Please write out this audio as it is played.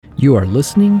You are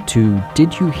listening to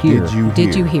Did You Hear?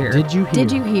 Did you hear?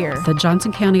 The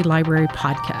Johnson County Library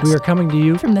Podcast. We are coming to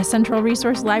you from the Central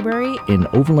Resource Library in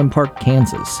Overland Park,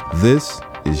 Kansas. This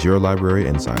is your Library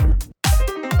Insider.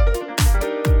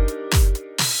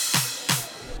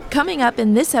 Coming up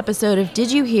in this episode of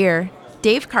Did You Hear?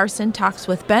 Dave Carson talks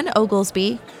with Ben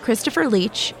Oglesby, Christopher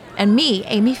Leach, and me,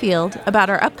 Amy Field,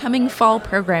 about our upcoming fall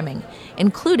programming,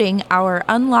 including our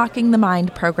Unlocking the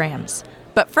Mind programs.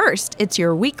 But first, it's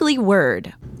your weekly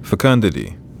word.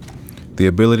 Fecundity, the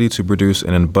ability to produce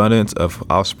an abundance of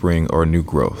offspring or new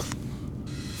growth.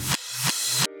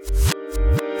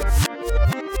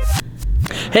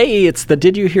 Hey, it's the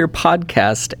Did You Hear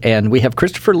podcast, and we have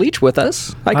Christopher Leach with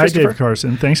us. Hi, Christopher. Hi, Dave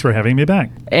Carson. Thanks for having me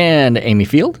back. And Amy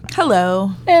Field.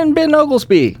 Hello. And Ben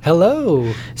Oglesby.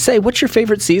 Hello. Say, what's your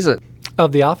favorite season?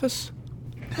 Of The Office?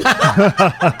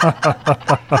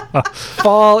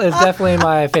 Fall is definitely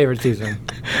my favorite season.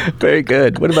 Very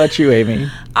good. What about you,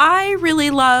 Amy? I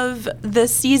really love the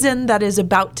season that is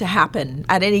about to happen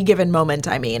at any given moment,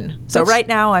 So right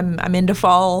now I'm into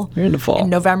fall. You're into fall. In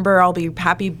November, I'll be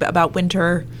happy about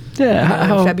winter.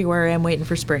 Yeah. In February, I'm waiting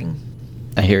for spring.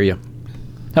 I hear you.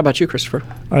 How about you, Christopher?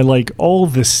 I like all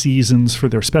the seasons for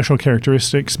their special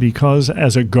characteristics because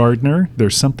as a gardener,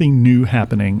 there's something new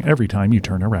happening every time you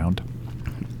turn around.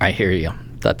 I hear you.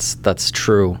 That's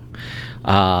true.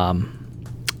 I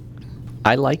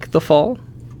like the fall.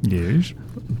 Yes.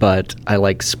 But I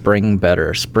like spring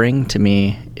better. Spring to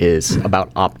me is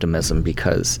about optimism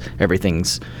because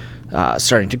everything's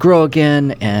starting to grow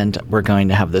again and we're going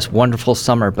to have this wonderful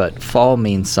summer. But fall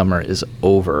means summer is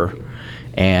over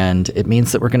and it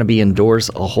means that we're going to be indoors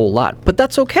a whole lot. But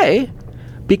that's okay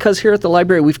because here at the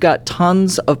library we've got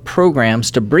tons of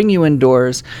programs to bring you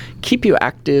indoors, keep you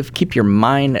active, keep your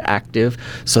mind active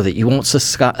so that you won't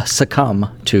succumb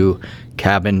to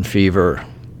cabin fever.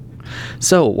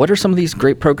 So, what are some of these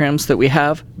great programs that we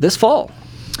have this fall?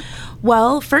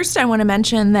 Well, first I want to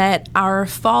mention that our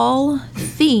fall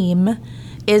theme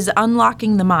is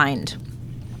Unlocking the Mind.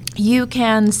 You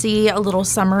can see a little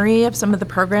summary of some of the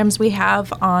programs we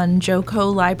have on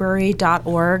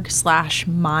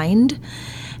jocolibrary.org/mind.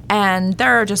 And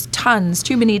there are just tons,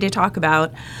 too many to talk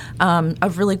about,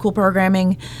 of really cool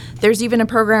programming. There's even a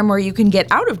program where you can get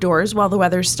out of doors while the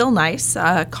weather's still nice,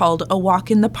 called A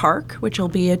Walk in the Park, which will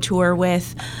be a tour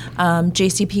with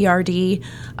JCPRD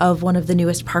of one of the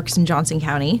newest parks in Johnson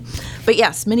County. But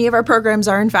yes, many of our programs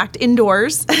are in fact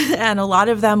indoors, and a lot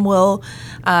of them will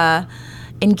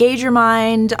engage your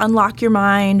mind, unlock your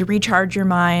mind, recharge your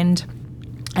mind.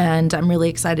 And I'm really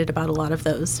excited about a lot of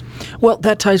those. Well,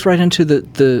 that ties right into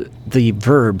the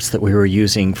verbs that we were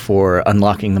using for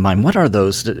unlocking the mind. What are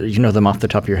those? Do you know them off the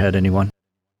top of your head, anyone?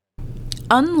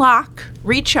 Unlock,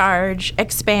 recharge,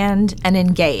 expand, and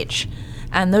engage.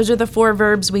 And those are the 4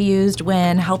 verbs we used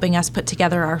when helping us put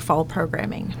together our fall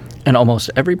programming. And almost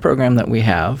every program that we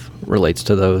have relates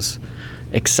to those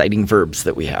exciting verbs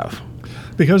that we have.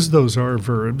 Because those are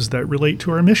verbs that relate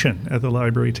to our mission at the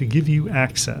library to give you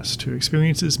access to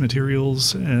experiences,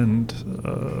 materials, and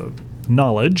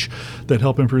knowledge that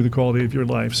help improve the quality of your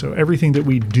life. So everything that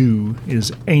we do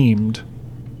is aimed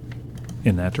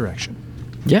in that direction.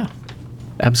 Yeah,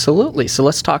 absolutely. So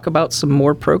let's talk about some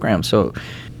more programs. So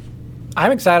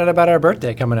I'm excited about our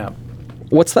birthday coming up.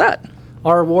 What's that?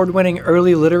 Our award-winning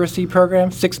early literacy program,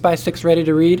 6x6 Ready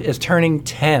to Read, is turning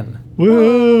 10.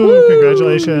 Woo!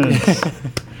 Congratulations.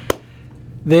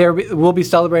 We'll be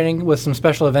celebrating with some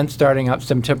special events starting up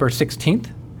September 16th.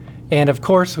 And of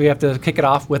course, we have to kick it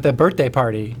off with a birthday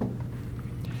party.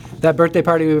 That birthday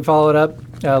party will be followed up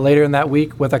later in that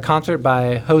week with a concert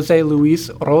by Jose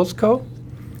Luis Orozco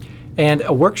and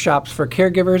workshops for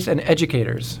caregivers and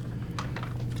educators.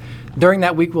 During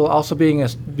that week, we'll also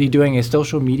be doing a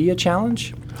social media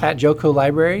challenge at Joco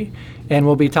Library, and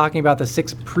we'll be talking about the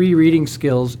 6 pre-reading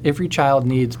skills every child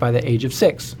needs by the age of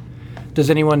 6. Does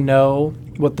anyone know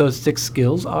what those 6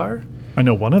 skills are? I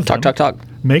know one of them. Talk.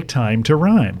 Make time to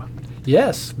rhyme.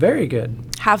 Yes, very good.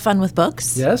 Have fun with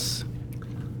books. Yes.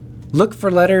 Look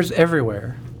for letters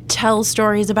everywhere. Tell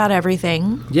stories about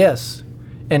everything. Yes.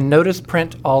 And notice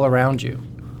print all around you.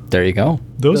 There you go.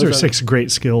 Those are 6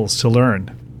 great skills to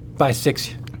learn. By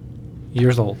 6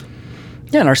 years old.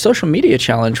 Yeah, in our social media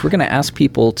challenge, we're going to ask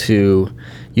people to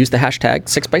use the hashtag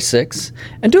 6x6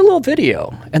 and do a little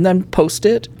video and then post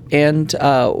it. And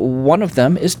one of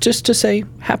them is just to say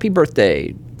happy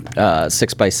birthday,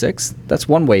 6x6. That's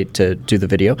one way to do the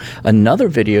video. Another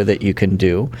video that you can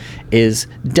do is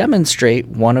demonstrate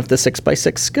one of the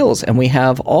 6x6 skills. And we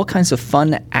have all kinds of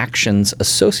fun actions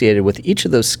associated with each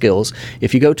of those skills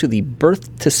if you go to the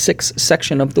Birth to 6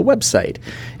 section of the website.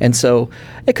 And so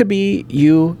it could be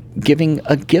you giving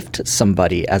a gift to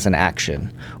somebody as an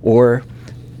action, or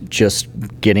just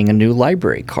getting a new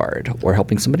library card, or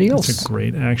helping somebody else. It's a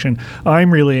great action.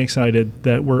 I'm really excited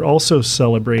that we're also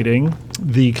celebrating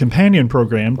the companion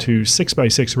program to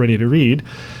 6x6 Ready to Read,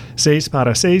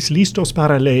 6x6 Listos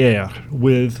para Leer,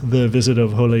 with the visit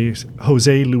of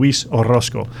Jose Luis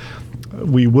Orozco.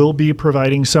 We will be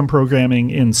providing some programming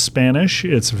in Spanish.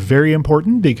 It's very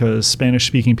important because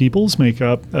Spanish-speaking peoples make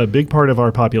up a big part of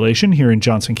our population here in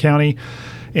Johnson County.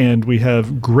 And we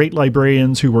have great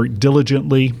librarians who work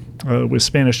diligently with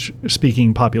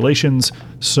Spanish-speaking populations.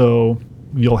 So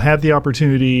you'll have the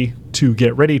opportunity to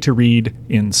get ready to read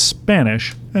in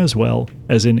Spanish as well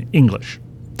as in English.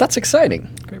 That's exciting.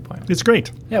 Great point. It's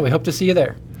great. Yeah, we hope to see you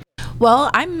there.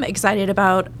 Well, I'm excited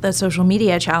about the social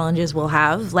media challenges we'll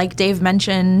have. Like Dave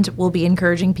mentioned, we'll be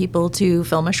encouraging people to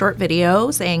film a short video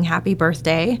saying happy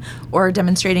birthday or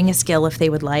demonstrating a skill if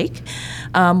they would like.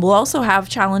 We'll also have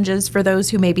challenges for those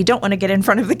who maybe don't want to get in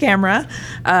front of the camera.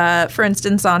 For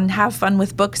instance, on Have Fun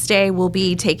with Books Day, we'll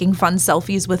be taking fun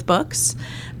selfies with books.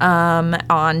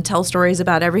 On Tell Stories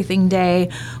About Everything Day,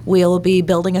 we'll be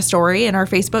building a story in our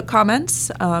Facebook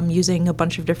comments using a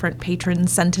bunch of different patron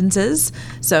sentences.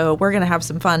 So we're going to have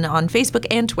some fun on Facebook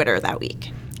and Twitter that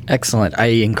week. Excellent. I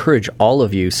encourage all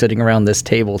of you sitting around this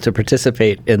table to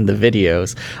participate in the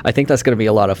videos. I think that's going to be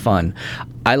a lot of fun.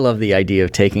 I love the idea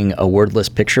of taking a wordless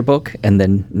picture book and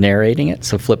then narrating it,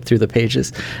 so flip through the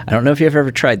pages. I don't know if you've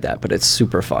ever tried that, but it's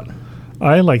super fun.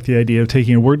 I like the idea of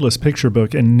taking a wordless picture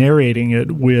book and narrating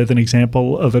it with an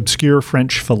example of obscure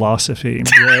French philosophy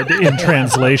read in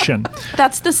translation.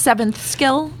 That's the 7th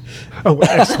skill. Oh,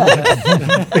 excellent.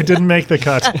 It didn't make the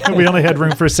cut. We only had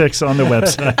room for 6 on the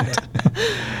website.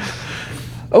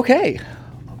 Okay.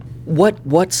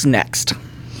 What's next?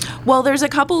 Well, there's a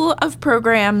couple of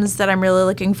programs that I'm really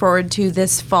looking forward to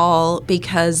this fall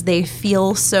because they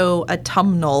feel so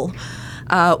autumnal.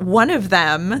 One of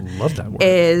them Love that word.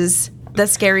 is the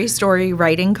Scary Story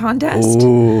Writing Contest.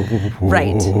 Ooh.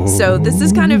 Right. So this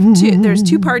is kind of there's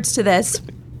 2 parts to this.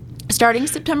 Starting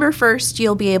September 1st,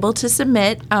 you'll be able to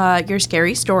submit your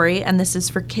scary story, and this is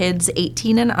for kids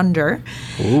 18 and under.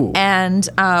 Ooh. And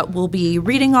we'll be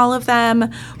reading all of them.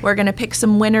 We're going to pick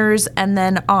some winners, and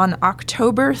then on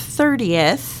October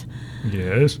 30th,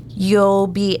 Yes. you'll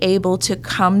be able to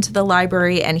come to the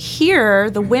library and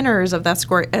hear the winners of that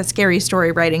Scary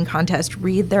Story Writing Contest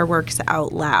read their works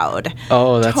out loud.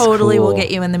 Oh, that's totally cool. will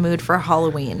get you in the mood for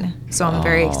Halloween. So I'm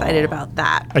very excited about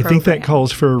that. I think that program.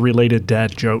 calls for a related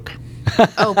dad joke.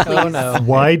 Oh, please. Oh, no.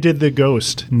 Why did the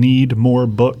ghost need more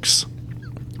books?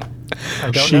 I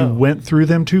don't She know. went through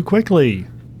them too quickly.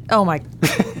 Oh my.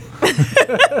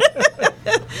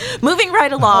 Moving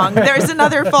right along, there's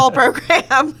another fall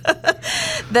program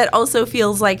that also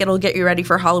feels like it'll get you ready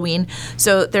for Halloween.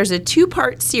 So there's a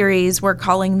 2-part series we're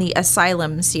calling the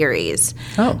Asylum series.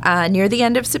 Oh. Near the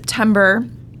end of September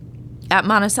at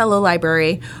Monticello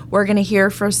Library, we're going to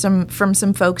hear from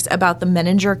some folks about the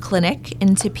Menninger Clinic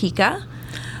in Topeka.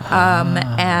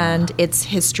 And its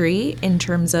history in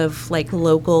terms of like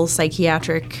local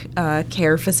psychiatric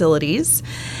care facilities.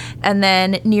 And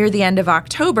then near the end of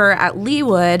October at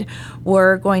Leawood,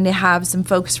 we're going to have some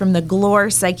folks from the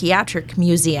Glore Psychiatric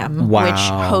Museum, Wow. which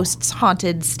hosts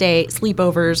haunted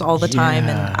sleepovers all the time.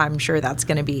 And Yeah. I'm sure that's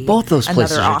going to be Both those another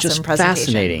places are awesome just presentation.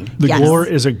 fascinating. The Yes. Glore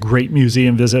is a great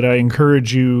museum visit. I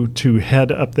encourage you to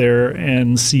head up there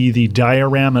and see the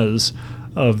dioramas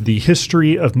of the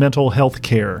history of mental health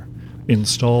care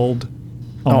installed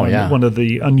on one of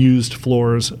the unused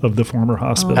floors of the former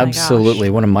hospital. my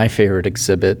Absolutely. One of my favorite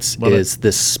exhibits Love is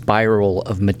this spiral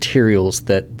of materials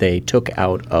that they took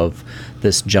out of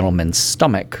this gentleman's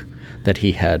stomach that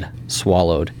he had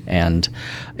swallowed, and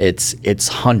it's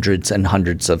hundreds and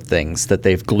hundreds of things that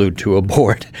they've glued to a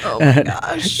board. Oh my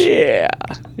gosh. Yeah.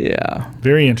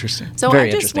 Very interesting. So Very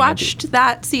I just interesting watched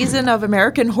that season of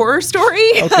American Horror Story.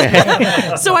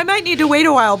 Okay. So I might need to wait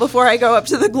a while before I go up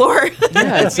to the Glore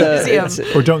Yeah, Museum.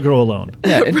 Or don't go alone.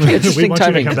 Yeah, We interesting want you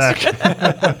to timing. come back.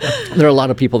 There are a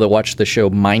lot of people that watch the show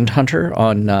Mindhunter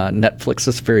on Netflix.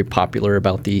 It's very popular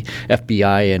about the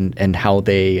FBI and how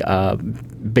they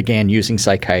began using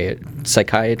psychology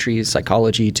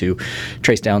to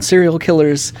trace down serial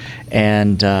killers.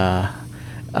 And yeah,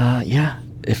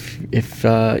 if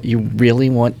you really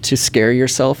want to scare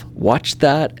yourself, watch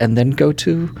that and then go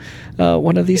to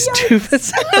one of these two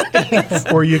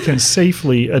facilities. Or you can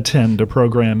safely attend a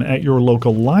program at your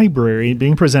local library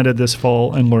being presented this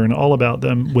fall and learn all about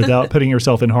them without putting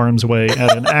yourself in harm's way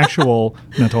at an actual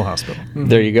mental hospital.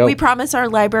 There you go. We promise our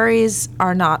libraries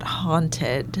are not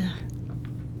haunted.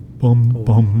 Bum,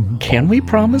 bum. Can we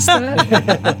promise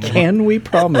that? Can we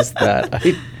promise that?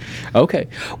 Okay.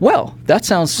 Well, that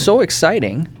sounds so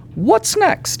exciting. What's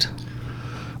next?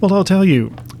 Well, I'll tell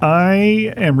you,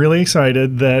 I am really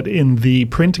excited that in the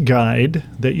print guide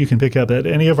that you can pick up at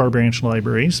any of our branch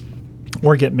libraries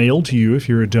or get mailed to you if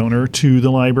you're a donor to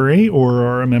the library or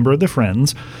are a member of the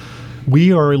Friends,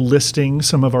 we are listing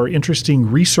some of our interesting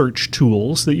research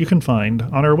tools that you can find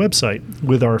on our website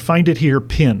with our Find It Here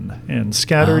pin. And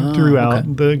scattered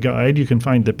throughout the guide, you can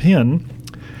find the pin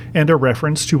and a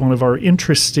reference to one of our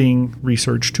interesting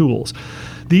research tools.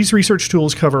 These research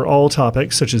tools cover all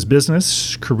topics such as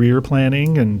business, career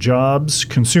planning, and jobs,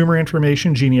 consumer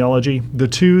information, genealogy. The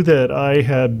two that I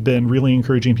have been really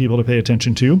encouraging people to pay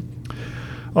attention to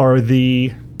are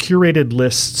the curated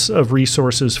lists of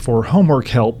resources for homework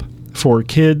help for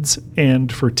kids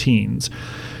and for teens.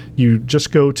 You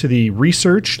just go to the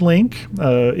research link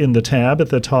in the tab at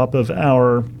the top of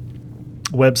our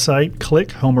website,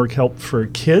 click Homework Help for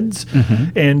Kids,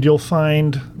 and you'll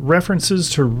find references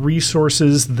to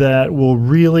resources that will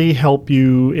really help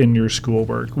you in your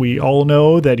schoolwork. We all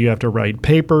know that you have to write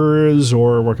papers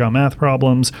or work on math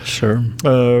problems, Sure.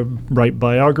 write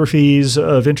biographies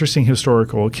of interesting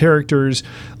historical characters,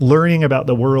 learning about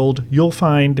the world. You'll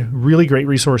find really great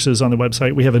resources on the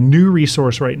website. We have a new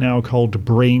resource right now called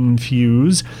Brain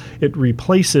Fuse. It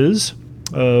replaces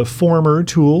a former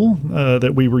tool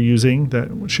that we were using that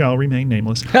shall remain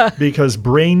nameless because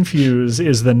Brain Fuse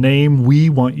is the name we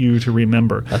want you to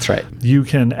remember. That's right. You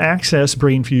can access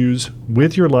Brain Fuse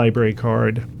with your library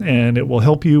card, and it will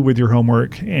help you with your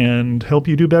homework and help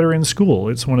you do better in school.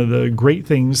 It's one of the great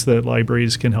things that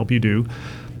libraries can help you do.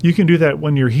 You can do that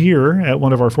when you're here at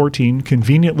one of our 14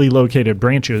 conveniently located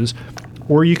branches,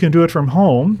 or you can do it from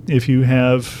home if you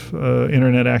have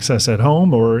internet access at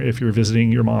home, or if you're visiting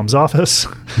your mom's office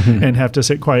and have to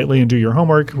sit quietly and do your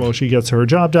homework while she gets her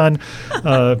job done.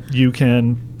 You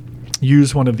can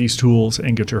use one of these tools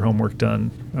and get your homework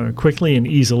done quickly and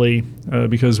easily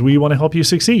because we want to help you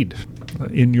succeed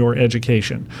in your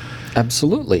education.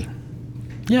 Absolutely.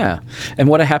 Yeah. And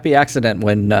what a happy accident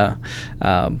when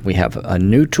we have a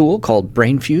new tool called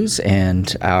Brain Fuse,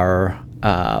 and our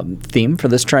theme for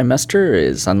this trimester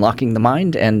is unlocking the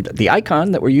mind, and the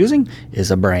icon that we're using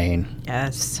is a brain.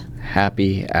 Yes.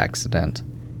 Happy accident.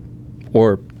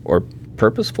 Or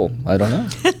purposeful. I don't know.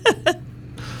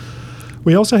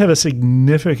 We also have a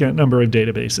significant number of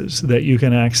databases that you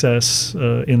can access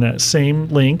in that same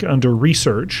link under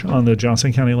research on the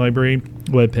Johnson County Library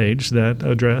webpage. That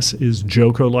address is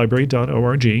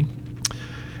jocolibrary.org.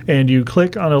 And you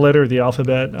click on a letter of the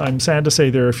alphabet. I'm sad to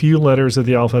say there are a few letters of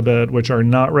the alphabet which are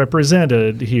not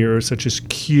represented here, such as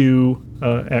Q,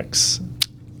 X,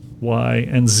 Y,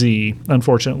 and Z.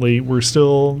 Unfortunately, we're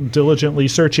still diligently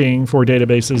searching for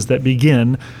databases that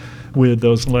begin with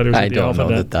those letters I of the don't alphabet.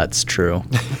 know that that's true.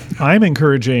 I'm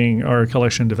encouraging our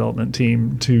collection development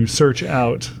team to search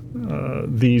out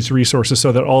these resources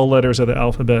so that all letters of the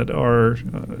alphabet are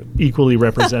equally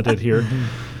represented here.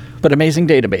 But amazing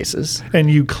databases.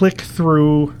 And you click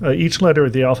through each letter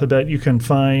of the alphabet, you can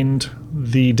find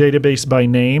the database by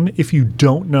name. If you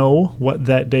don't know what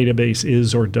that database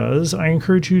is or does, I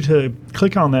encourage you to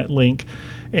click on that link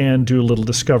and do a little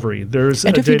discovery. There's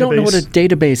And a if you don't know what a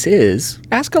database is,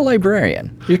 ask a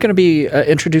librarian. You're going to be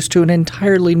introduced to an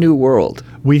entirely new world.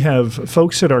 We have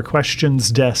folks at our questions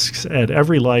desks at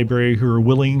every library who are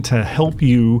willing to help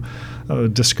you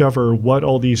discover what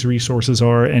all these resources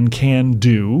are and can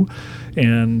do.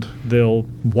 And they'll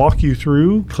walk you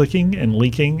through clicking and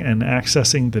linking and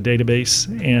accessing the database,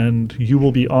 and you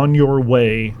will be on your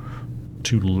way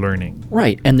to learning.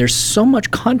 Right, and there's so much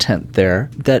content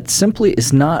there that simply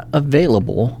is not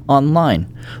available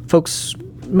online. Folks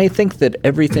may think that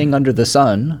everything under the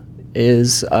sun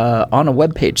is on a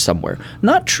web page somewhere.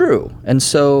 Not true. And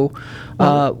so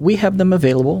we have them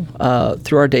available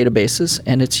through our databases,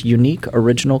 and it's unique,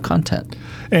 original content.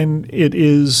 And it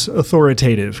is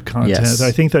authoritative content. Yes.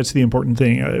 I think that's the important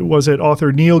thing. Was it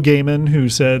author Neil Gaiman who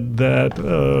said that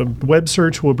web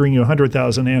search will bring you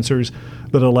 100,000 answers,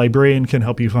 but a librarian can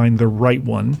help you find the right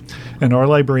one. And our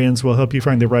librarians will help you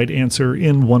find the right answer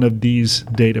in one of these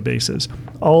databases.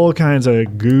 All kinds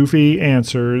of goofy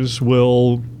answers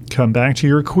will come back to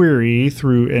your query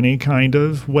through any kind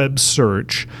of web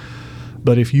search.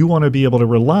 But if you want to be able to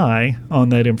rely on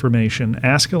that information,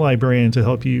 ask a librarian to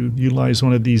help you utilize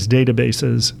one of these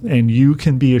databases, and you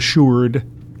can be assured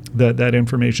that that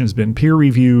information has been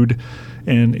peer-reviewed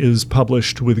and is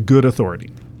published with good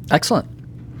authority. Excellent.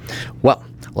 Well,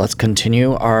 let's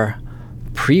continue our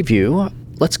preview.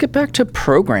 Let's get back to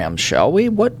programs, shall we?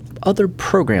 What other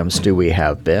programs do we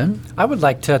have, Ben? I would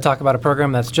like to talk about a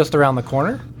program that's just around the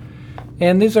corner.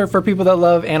 And these are for people that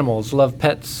love animals, love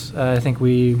pets. I think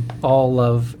we all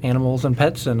love animals and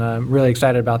pets, and I'm really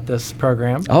excited about this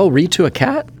program. Oh, Read to a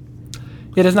Cat?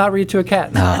 It is not Read to a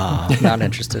Cat. Oh, not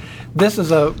interested. This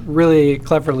is a really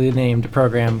cleverly named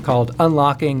program called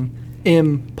Unlocking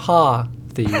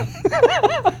Empathy.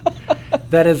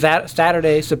 That is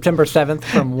Saturday, September 7th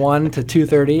from 1 to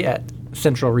 2:30 at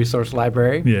Central Resource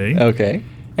Library. Yay. Okay.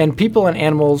 And people and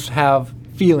animals have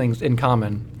feelings in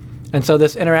common. And so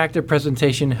this interactive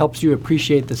presentation helps you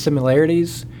appreciate the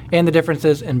similarities and the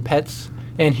differences in pets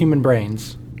and human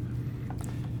brains,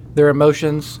 their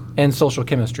emotions, and social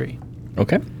chemistry.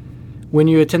 Okay. When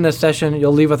you attend this session,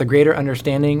 you'll leave with a greater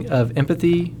understanding of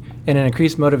empathy and an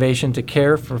increased motivation to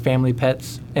care for family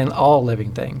pets and all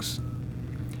living things.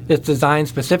 It's designed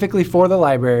specifically for the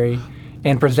library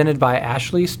and presented by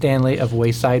Ashley Stanley of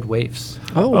Wayside Waifs.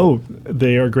 Oh,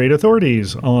 they are great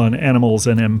authorities on animals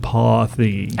and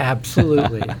empathy.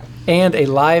 Absolutely. And a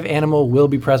live animal will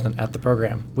be present at the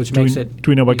program, which makes it...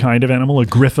 Do we know what kind of animal? A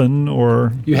griffin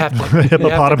or You have to... a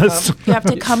hippopotamus? You have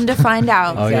to come to find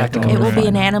out. Oh, you have to come It to will be find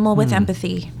an animal with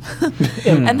empathy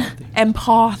and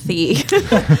empathy.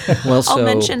 Well, so I'll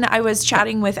mention I was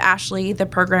chatting with Ashley, the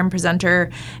program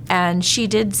presenter, and she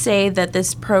did say that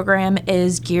this program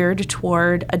is geared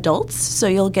toward adults. So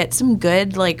you'll get some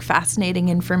good, fascinating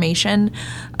information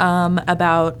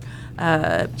about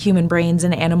human brains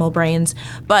and animal brains,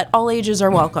 but all ages are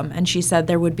welcome. And she said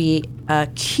there would be a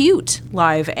cute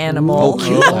live animal.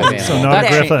 cute live animal. So not a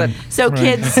Okay. griffin. So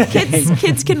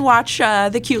kids can watch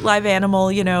the cute live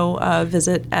animal,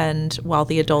 visit, and while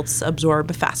the adults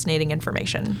absorb fascinating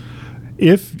information.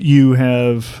 If you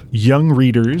have young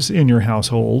readers in your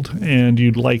household and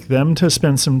you'd like them to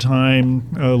spend some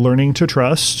time learning to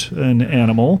trust an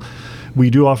animal,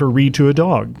 we do offer Read to a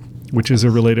Dog, which is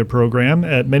a related program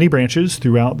at many branches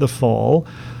throughout the fall.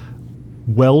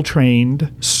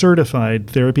 Well-trained, certified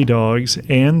therapy dogs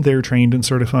and their trained and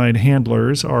certified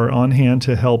handlers are on hand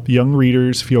to help young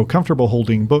readers feel comfortable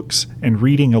holding books and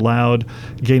reading aloud,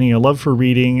 gaining a love for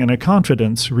reading and a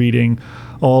confidence reading,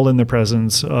 all in the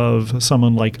presence of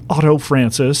someone like Otto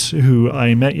Francis, who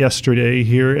I met yesterday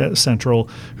here at Central,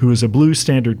 who is a blue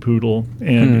standard poodle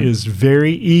and is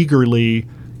very eagerly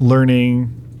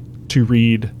learning to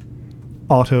read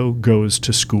Otto Goes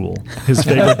to School, his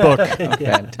favorite book.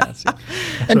 fantastic.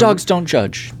 And dogs don't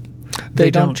judge. They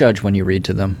don't judge when you read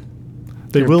to them.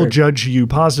 They will judge you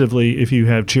positively if you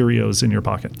have Cheerios in your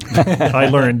pocket. I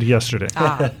learned yesterday.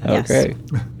 Yes. Okay.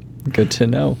 Good to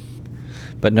know.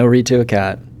 But no Read to a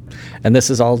Cat. And this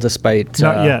is all despite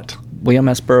Not yet. William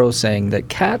S. Burroughs saying that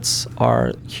cats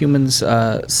are humans'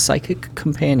 psychic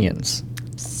companions.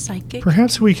 Psychic.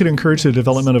 Perhaps we could encourage the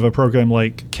development of a program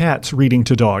like Cats Reading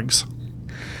to Dogs.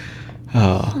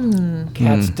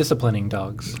 Cats disciplining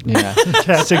dogs. Yeah.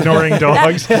 Cats ignoring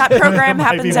dogs. That program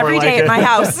Might be happens more every like day it. at my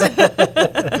house.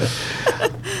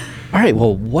 All right.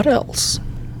 Well, what else?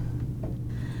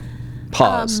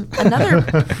 Pause.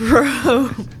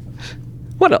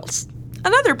 What else?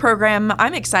 Another program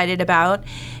I'm excited about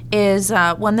is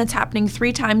one that's happening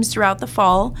 3 times throughout the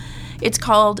fall. It's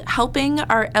called Helping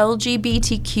Our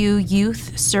LGBTQ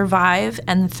Youth Survive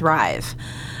and Thrive.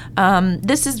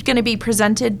 This is going to be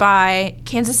presented by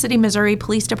Kansas City, Missouri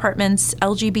Police Department's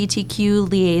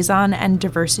LGBTQ Liaison and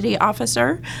Diversity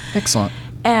Officer. Excellent.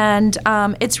 And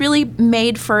it's really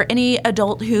made for any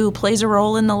adult who plays a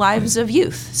role in the lives of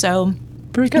youth. So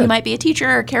Very good. you might be a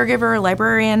teacher, a caregiver, a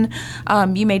librarian.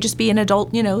 You may just be an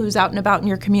adult, who's out and about in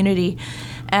your community.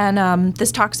 And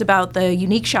this talks about the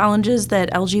unique challenges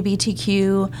that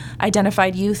LGBTQ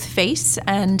identified youth face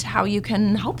and how you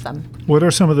can help them. What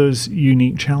are some of those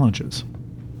unique challenges?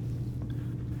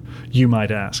 You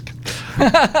might ask.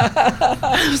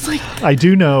 I was like, I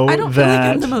do know I don't feel like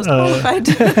that I'm the most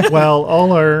qualified. while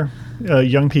all our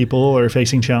young people are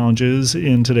facing challenges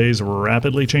in today's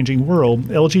rapidly changing world,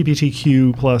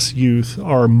 LGBTQ plus youth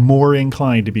are more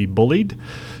inclined to be bullied,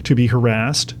 to be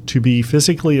harassed, to be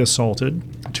physically assaulted,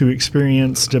 to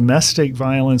experience domestic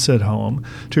violence at home,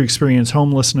 to experience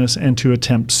homelessness, and to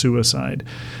attempt suicide.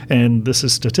 And this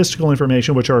is statistical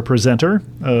information which our presenter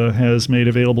has made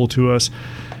available to us.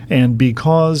 And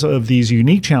because of these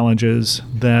unique challenges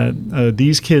that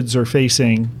these kids are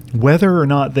facing, whether or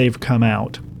not they've come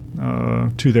out,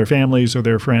 to their families or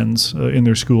their friends in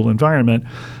their school environment.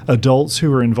 Adults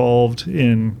who are involved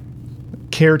in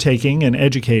caretaking and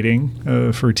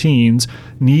educating for teens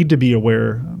need to be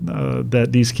aware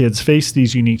that these kids face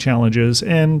these unique challenges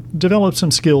and develop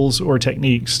some skills or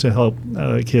techniques to help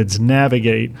kids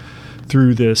navigate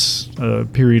through this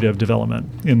period of development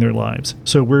in their lives.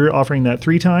 So we're offering that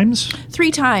 3 times?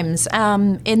 3 times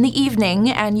in the evening,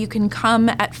 and you can come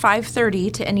at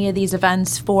 5:30 to any of these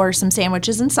events for some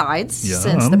sandwiches and sides,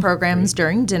 since the program's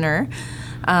during dinner.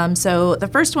 So the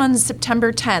first one's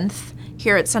September 10th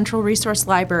here at Central Resource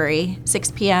Library,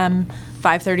 6 p.m.,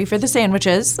 5:30 for the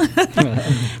sandwiches.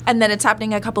 And then it's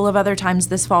happening a couple of other times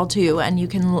this fall, too. And you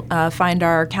can find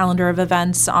our calendar of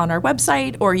events on our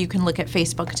website, or you can look at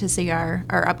Facebook to see our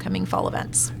upcoming fall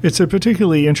events. It's a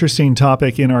particularly interesting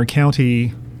topic in our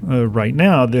county right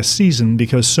now, this season,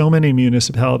 because so many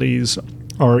municipalities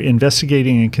are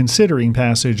investigating and considering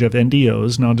passage of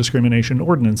NDOs, non-discrimination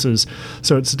ordinances.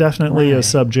 So it's definitely a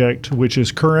subject which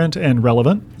is current and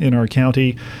relevant in our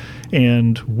county,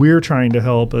 and we're trying to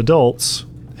help adults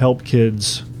help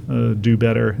kids do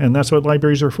better, and that's what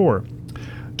libraries are for.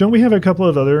 Don't we have a couple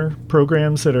of other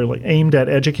programs that are like aimed at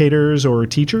educators or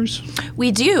teachers?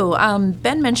 We do.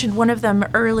 Ben mentioned one of them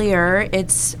earlier.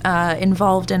 It's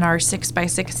involved in our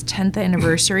 6x6 10th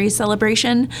anniversary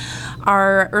celebration.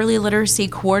 Our early literacy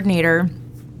coordinator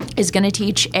is going to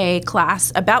teach a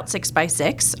class about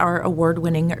 6x6, our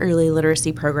award-winning early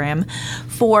literacy program,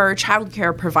 for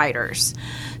childcare providers.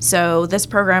 So this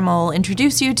program will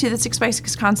introduce you to the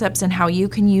 6x6 concepts and how you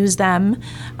can use them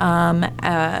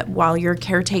while you're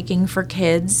caretaking for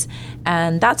kids.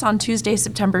 And that's on Tuesday,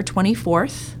 September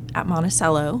 24th at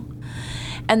Monticello.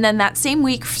 And then that same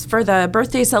week for the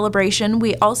birthday celebration,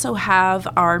 we also have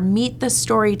our Meet the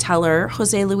Storyteller,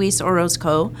 Jose Luis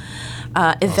Orozco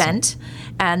event.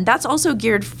 And that's also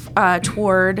geared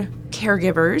toward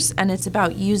caregivers, and it's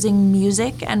about using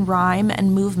music and rhyme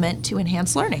and movement to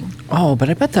enhance learning. Oh, but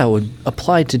I bet that would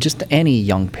apply to just any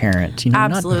young parent.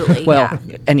 Absolutely,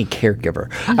 any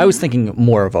caregiver. I was thinking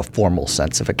more of a formal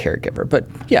sense of a caregiver, but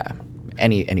yeah,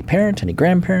 any parent, any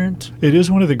grandparent. It is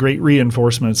one of the great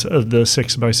reinforcements of the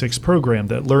 6x6 program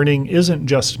that learning isn't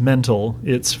just mental,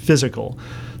 it's physical.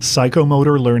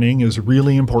 Psychomotor learning is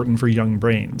really important for young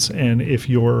brains, and if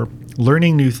you're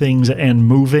learning new things and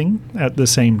moving at the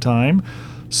same time,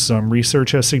 some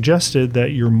research has suggested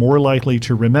that you're more likely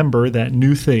to remember that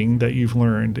new thing that you've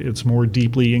learned. It's more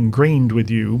deeply ingrained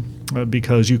with you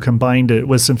because you combined it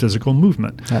with some physical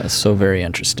movement. That is so very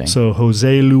interesting. So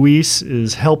Jose Luis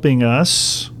is helping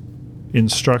us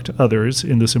instruct others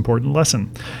in this important lesson.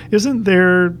 Isn't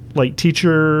there like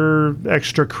teacher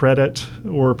extra credit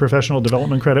or professional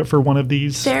development credit for one of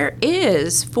these? There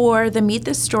is. For the Meet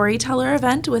the Storyteller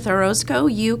event with Orozco,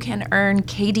 you can earn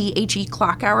KDHE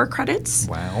clock hour credits.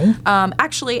 Wow.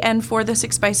 Actually, and for the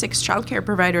 6x6 childcare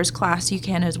providers class, you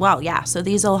can as well. Yeah, so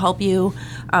these will help you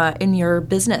in your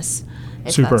business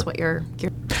if Super. that's what you're.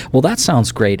 Well, that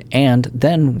sounds great. And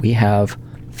then we have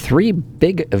 3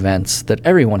 big events that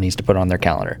everyone needs to put on their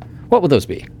calendar. What would those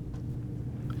be?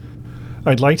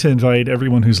 I'd like to invite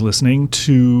everyone who's listening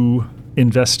to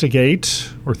investigate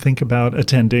or think about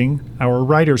attending our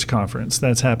Writers Conference.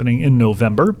 That's happening in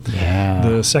November,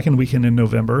 the second weekend in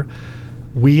November.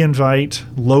 We invite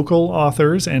local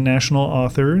authors and national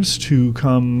authors to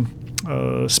come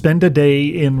spend a day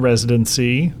in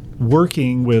residency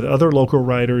working with other local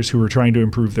writers who are trying to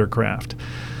improve their craft.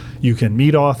 You can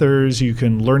meet authors, you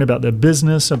can learn about the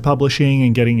business of publishing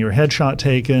and getting your headshot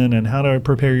taken and how to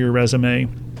prepare your resume.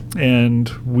 And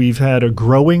we've had a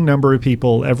growing number of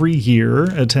people every year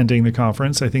attending the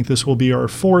conference. I think this will be our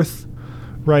 4th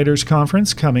Writers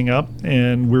Conference coming up,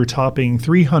 and we're topping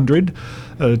 300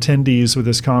 attendees with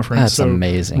this conference. That's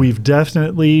amazing. We've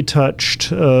definitely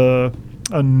touched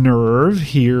a nerve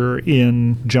here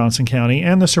in Johnson County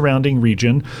and the surrounding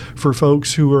region for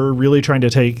folks who are really trying to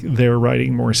take their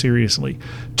writing more seriously.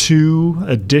 2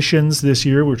 additions this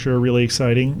year, which are really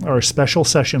exciting, are special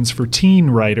sessions for teen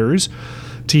writers.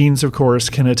 Teens, of course,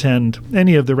 can attend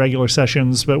any of the regular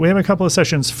sessions, but we have a couple of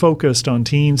sessions focused on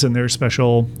teens and their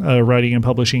special writing and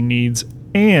publishing needs.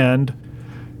 And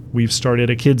we've started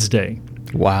a Kids Day.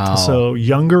 Wow. So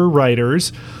younger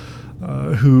writers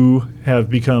who have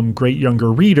become great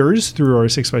younger readers through our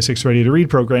 6x6 Ready to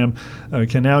Read program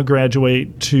can now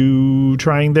graduate to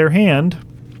trying their hand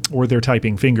or their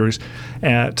typing fingers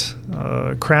at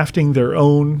crafting their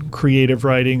own creative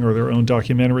writing or their own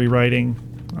documentary writing.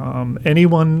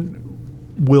 Anyone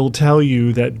will tell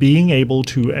you that being able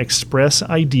to express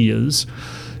ideas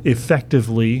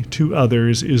effectively to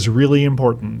others is really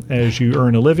important as you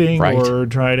earn a living Right. or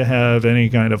try to have any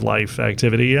kind of life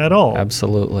activity at all.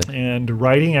 Absolutely. And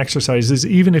writing exercises,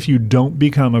 even if you don't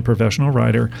become a professional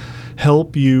writer,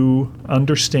 help you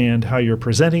understand how you're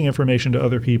presenting information to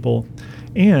other people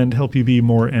and help you be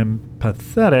more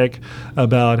empathetic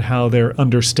about how they're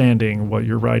understanding what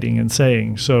you're writing and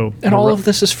saying. So, And all of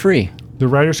this is free. the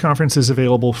Writers' Conference is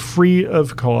available free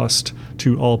of cost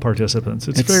to all participants.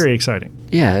 It's very exciting.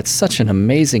 Yeah, it's such an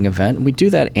amazing event. We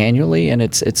do that annually, and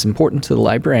it's important to the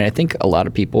library. And I think a lot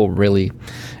of people really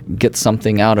get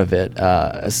something out of it.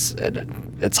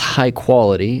 It's high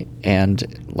quality, and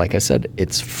like I said,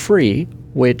 it's free,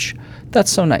 which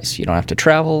that's so nice. You don't have to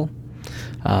travel.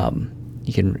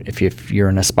 You can, if you're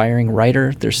an aspiring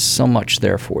writer, there's so much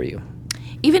there for you.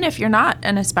 Even if you're not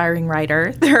an aspiring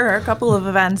writer, there are a couple of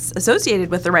events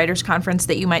associated with the Writers' Conference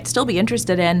that you might still be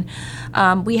interested in.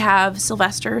 We have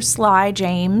Sylvester Sly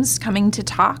James coming to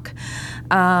talk,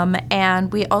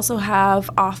 and we also have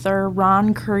author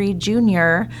Ron Curry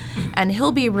Jr., and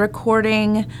he'll be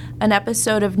recording an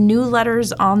episode of New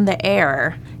Letters on the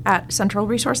Air at Central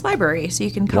Resource Library. So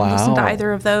you can come listen to Wow.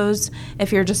 either of those.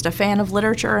 If you're just a fan of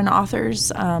literature and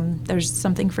authors, there's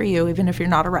something for you, even if you're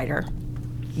not a writer.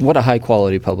 What a high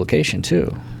quality publication,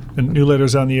 too. And New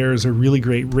Letters on the Air is a really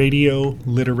great radio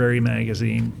literary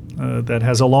magazine that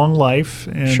has a long life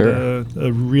and Sure.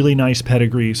 a really nice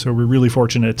pedigree. So we're really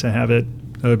fortunate to have it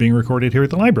being recorded here at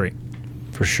the library.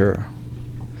 For sure.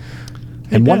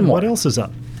 Hey, And one Ben, more. what else is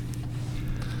up?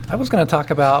 I was going to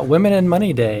talk about Women in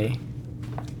Money Day.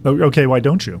 Oh, okay, why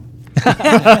don't you?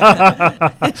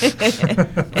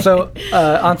 So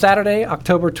on Saturday,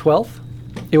 October 12th,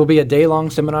 it will be a day-long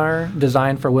seminar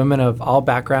designed for women of all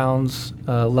backgrounds,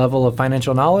 level of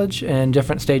financial knowledge, and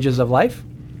different stages of life.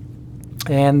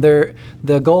 And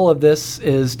the goal of this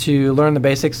is to learn the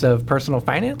basics of personal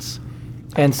finance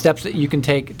and steps that you can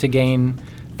take to gain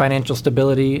financial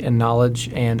stability and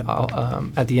knowledge and,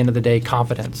 at the end of the day,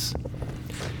 confidence.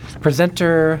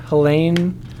 Presenter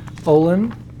Helene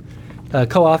Olin,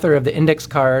 co-author of the Index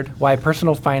Card, Why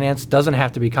Personal Finance Doesn't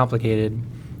Have to Be Complicated,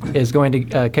 is going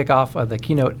to kick off the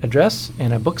keynote address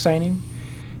and a book signing.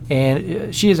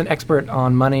 And she is an expert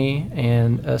on money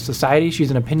and society. She's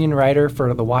an opinion writer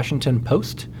for the Washington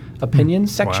Post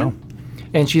opinions section. Wow.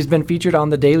 And she's been featured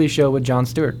on The Daily Show with Jon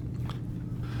Stewart.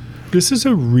 This is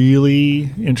a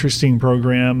really interesting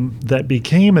program that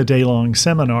became a day-long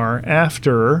seminar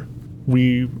after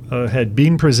we had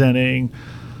been presenting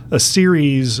a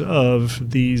series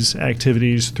of these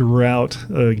activities throughout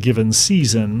a given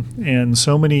season. And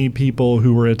so many people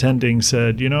who were attending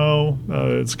said,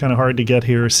 it's kind of hard to get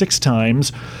here 6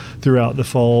 times throughout the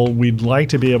fall. We'd like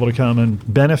to be able to come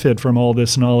and benefit from all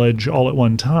this knowledge all at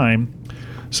one time.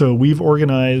 So we've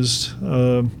organized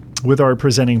with our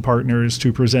presenting partners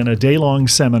to present a day-long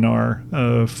seminar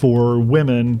for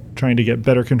women trying to get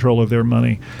better control of their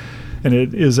money. And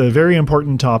it is a very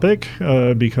important topic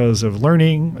because of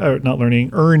earning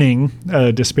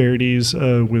disparities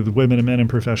with women and men in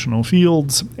professional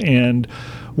fields. And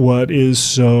what is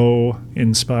so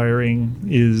inspiring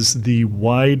is the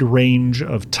wide range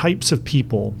of types of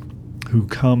people who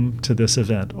come to this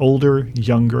event, older,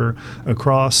 younger,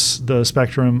 across the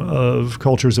spectrum of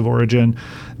cultures of origin.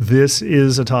 This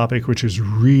is a topic which is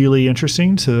really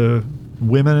interesting to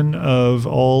women of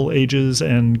all ages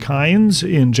and kinds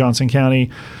in Johnson County.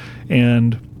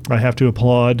 And I have to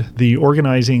applaud the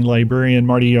organizing librarian,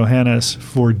 Marty Johannes,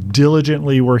 for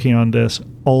diligently working on this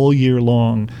all year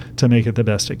long to make it the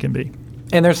best it can be.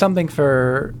 And there's something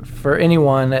for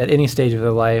anyone at any stage of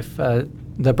their life.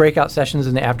 The breakout sessions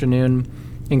in the afternoon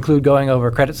include going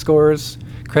over credit scores,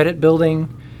 credit building,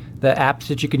 the apps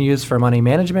that you can use for money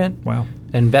management, Wow.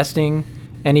 investing,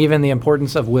 and even the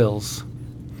importance of wills.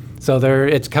 So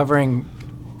it's covering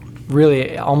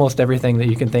really almost everything that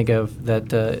you can think of that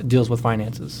deals with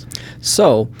finances.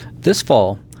 So this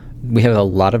fall, we have a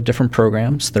lot of different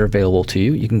programs that are available to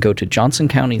you. You can go to Johnson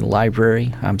County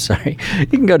Library. You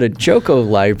can go to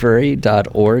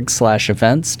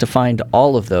jocolibrary.org/events to find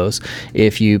all of those.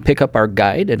 If you pick up our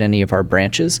guide at any of our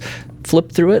branches,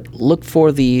 flip through it, look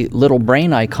for the little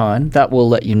brain icon. That will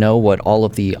let you know what all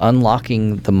of the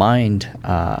Unlocking the Mind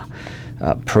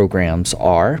programs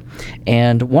are.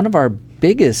 And one of our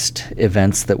biggest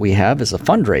events that we have is a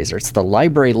fundraiser. It's the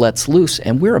Library Lets Loose,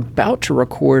 and we're about to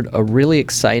record a really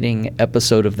exciting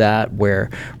episode of that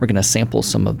where we're going to sample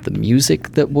some of the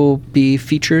music that will be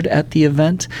featured at the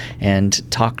event and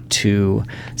talk to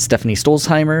Stephanie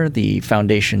Stolzheimer, the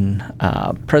foundation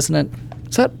president.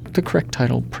 Is that the correct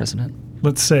title, president?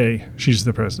 Let's say she's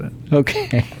the president.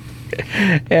 Okay.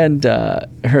 and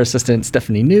her assistant,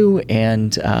 Stephanie New,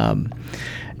 and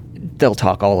they'll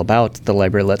talk all about the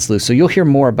Library Lets Loose. So you'll hear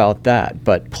more about that.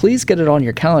 But please get it on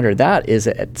your calendar. That is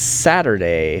at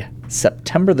Saturday,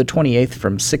 September the 28th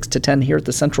from 6 to 10 here at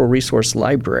the Central Resource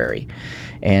Library.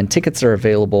 And tickets are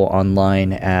available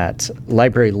online at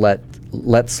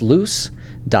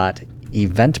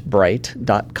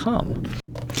libraryletsloose.eventbrite.com.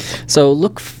 So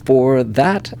look for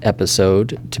that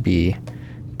episode to be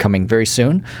coming very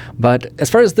soon. But as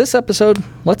far as this episode,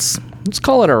 let's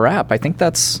call it a wrap. I think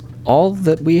that's all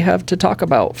that we have to talk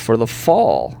about for the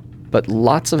fall, but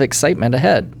lots of excitement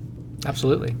ahead.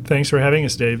 Absolutely. Thanks for having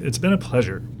us, Dave. It's been a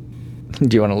pleasure.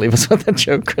 Do you want to leave us with a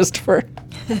joke, Christopher?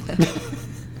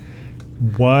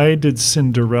 Why did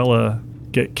Cinderella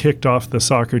get kicked off the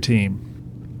soccer team?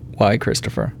 Why,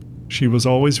 Christopher? She was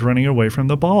always running away from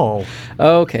the ball.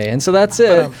 Okay, and so that's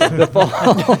it. The fall.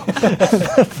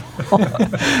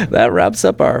 That wraps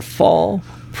up our fall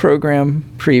program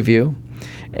preview.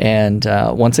 And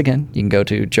once again, you can go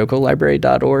to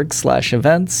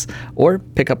jocolibrary.org/events or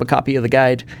pick up a copy of the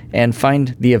guide and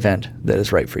find the event that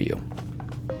is right for you.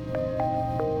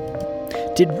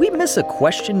 Did we miss a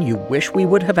question you wish we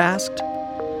would have asked?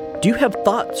 Do you have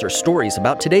thoughts or stories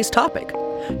about today's topic?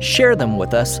 Share them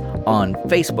with us on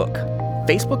Facebook,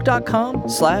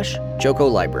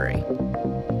 facebook.com/jocolibrary.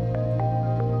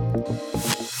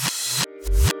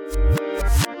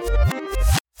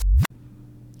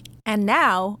 And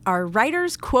now, our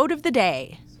writer's quote of the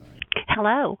day.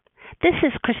 Hello, this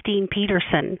is Christine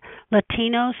Peterson,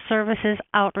 Latino Services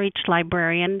Outreach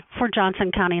Librarian for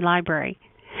Johnson County Library.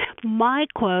 My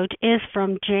quote is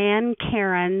from Jan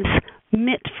Karen's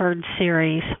Mitford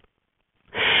series.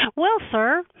 Well,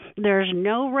 sir, there's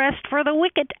no rest for the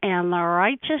wicked, and the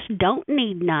righteous don't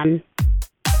need none.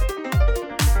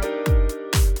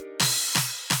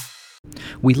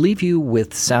 We leave you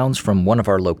with sounds from one of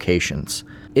our locations.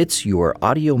 It's your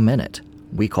audio minute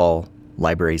we call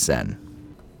Library Zen.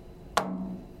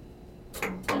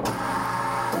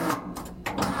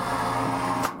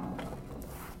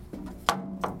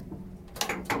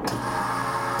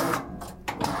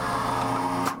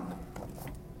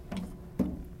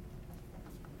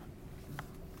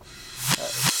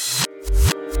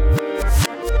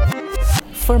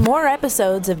 For more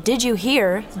episodes of Did You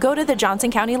Hear, go to the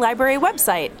Johnson County Library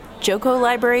website,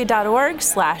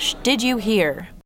 jocolibrary.org/didyouhear.